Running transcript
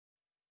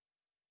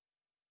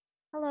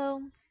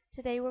Hello,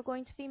 today we're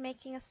going to be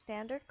making a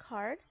standard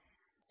card,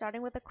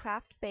 starting with a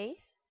craft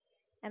base,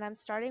 and I'm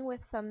starting with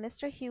some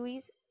Mr.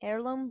 Huey's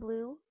Heirloom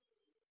Blue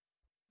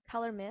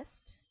color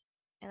mist,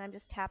 and I'm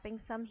just tapping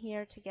some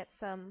here to get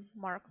some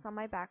marks on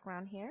my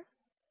background here.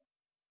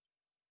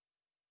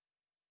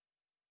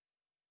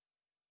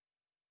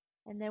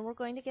 And then we're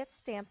going to get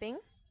stamping.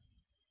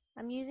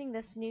 I'm using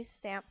this new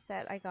stamp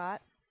set I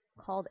got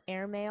called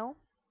Airmail.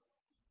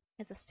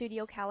 It's a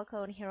Studio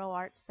Calico and Hero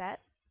Art set.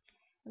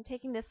 I'm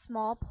taking this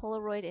small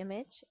Polaroid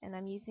image and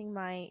I'm using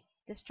my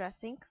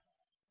distress ink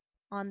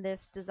on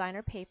this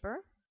designer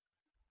paper.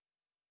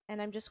 And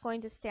I'm just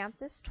going to stamp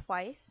this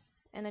twice,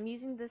 and I'm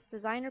using this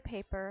designer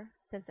paper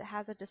since it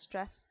has a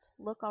distressed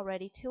look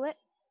already to it,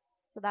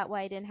 so that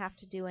way I didn't have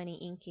to do any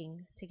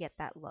inking to get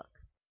that look.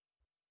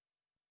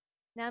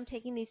 Now I'm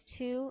taking these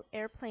two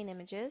airplane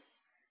images.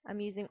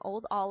 I'm using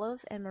Old Olive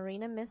and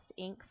Marina Mist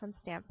ink from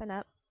Stampin'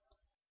 Up,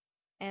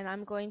 and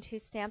I'm going to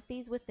stamp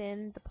these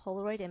within the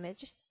Polaroid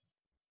image.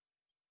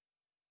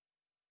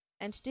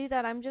 And to do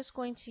that, I'm just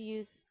going to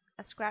use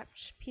a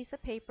scratch piece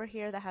of paper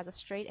here that has a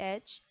straight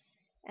edge,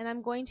 and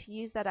I'm going to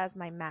use that as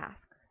my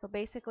mask. So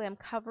basically I'm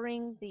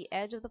covering the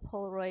edge of the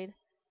Polaroid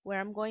where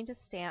I'm going to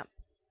stamp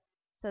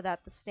so that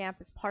the stamp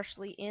is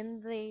partially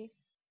in the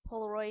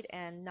Polaroid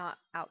and not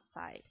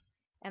outside.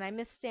 And I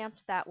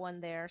misstamped that one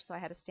there, so I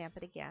had to stamp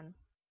it again.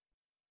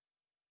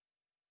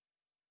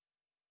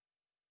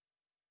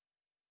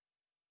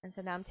 And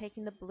so now I'm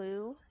taking the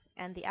blue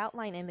and the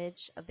outline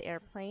image of the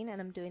airplane and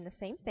I'm doing the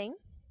same thing.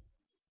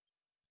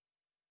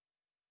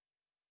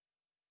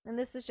 And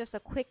this is just a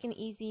quick and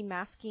easy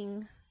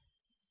masking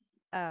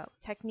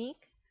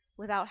technique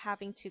without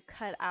having to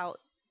cut out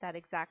that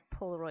exact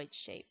Polaroid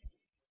shape.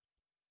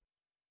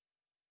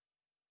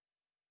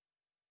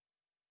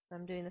 So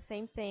I'm doing the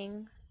same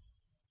thing.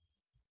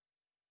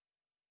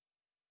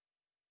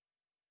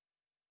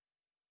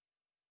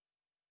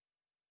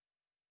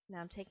 Now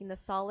I'm taking the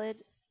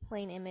solid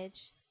plain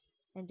image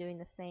and doing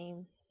the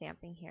same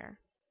stamping here.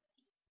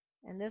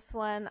 And this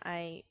one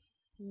I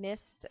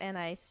missed and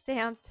I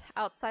stamped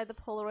outside the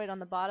Polaroid on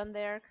the bottom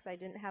there because I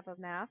didn't have a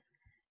mask,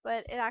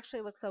 but it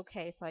actually looks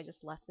okay, so I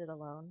just left it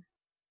alone.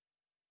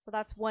 So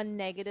that's one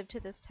negative to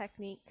this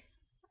technique.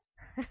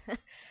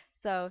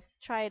 So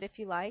try it if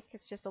you like.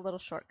 It's just a little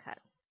shortcut.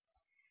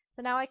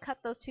 So now I cut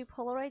those two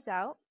Polaroids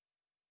out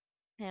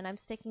and I'm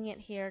sticking it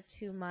here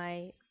to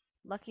my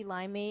Lucky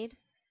Limeade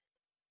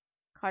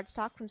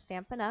cardstock from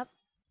Stampin' Up.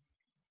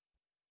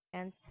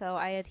 And so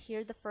I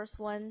adhered the first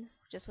one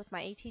just with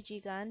my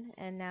ATG gun,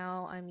 and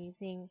now I'm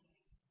using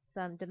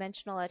some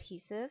dimensional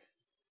adhesive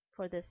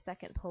for this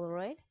second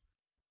Polaroid.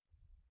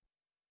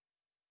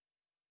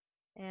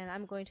 And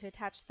I'm going to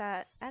attach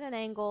that at an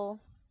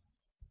angle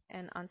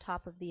and on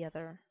top of the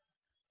other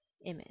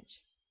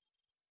image.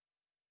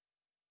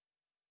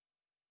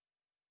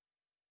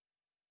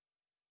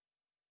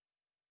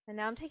 And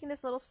now I'm taking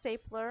this little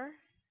stapler.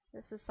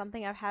 This is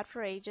something I've had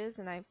for ages,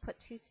 and I put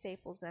two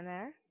staples in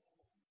there.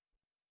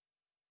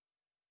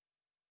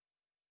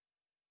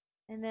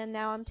 And then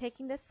now I'm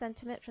taking this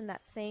sentiment from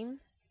that same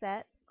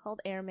set called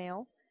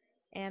Airmail,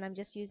 and I'm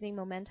just using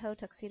Memento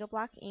Tuxedo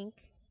Black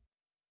ink,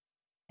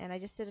 and I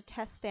just did a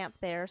test stamp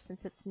there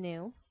since it's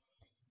new,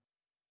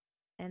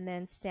 and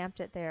then stamped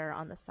it there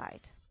on the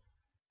side.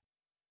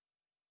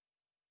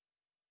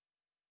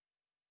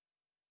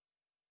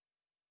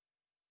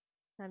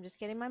 I'm just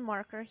getting my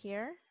marker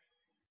here.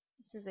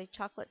 This is a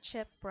chocolate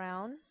chip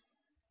brown,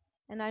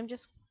 and I'm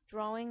just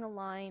drawing a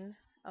line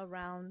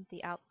around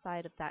the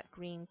outside of that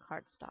green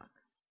cardstock.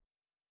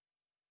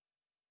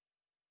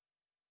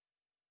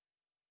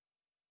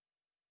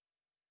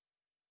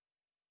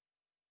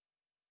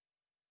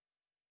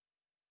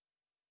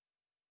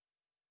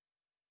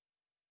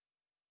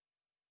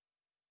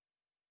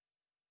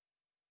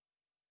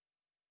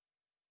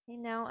 Okay,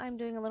 now I'm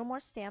doing a little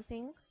more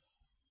stamping.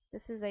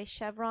 This is a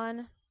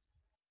chevron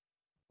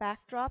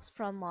backdrops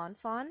from Lawn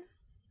Fawn,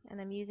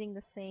 and I'm using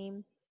the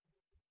same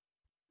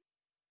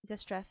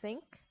distress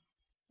ink.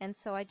 And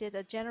so I did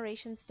a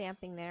generation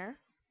stamping there,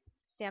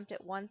 stamped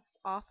it once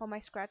off on my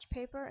scratch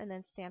paper, and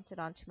then stamped it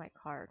onto my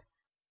card.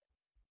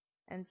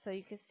 And so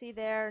you can see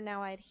there,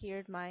 now I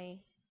adhered my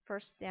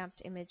first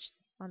stamped image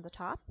on the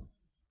top.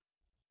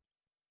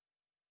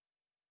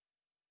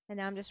 And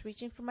now I'm just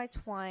reaching for my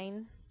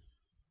twine.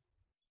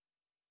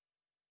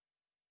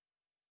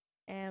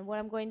 And what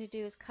I'm going to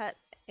do is cut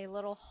a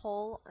little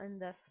hole in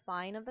the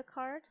spine of the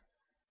card,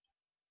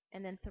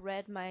 and then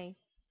thread my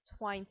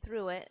twine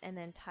through it, and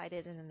then tied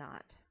it in a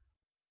knot.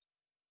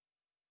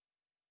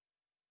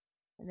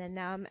 And then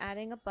now I'm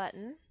adding a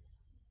button.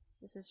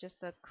 This is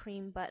just a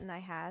cream button I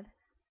had,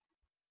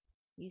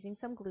 using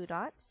some glue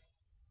dots.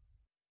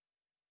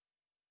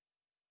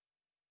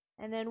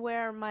 And then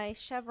where my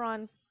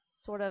chevron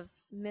sort of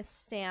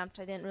misstamped,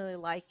 I didn't really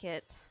like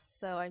it,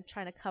 so I'm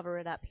trying to cover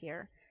it up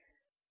here.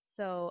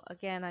 So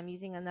again, I'm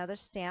using another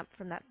stamp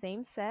from that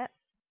same set,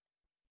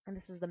 and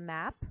this is the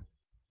map.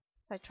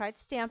 So I tried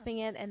stamping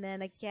it, and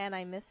then again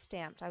I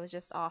misstamped. I was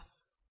just off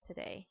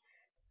today.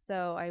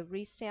 So I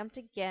restamped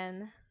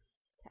again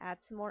to add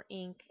some more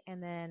ink,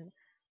 and then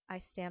I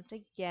stamped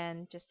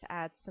again just to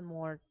add some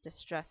more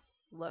distress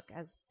look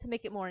to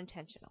make it more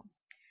intentional.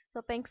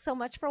 So thanks so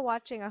much for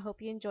watching. I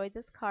hope you enjoyed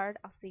this card.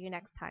 I'll see you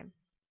next time.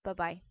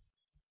 Bye-bye.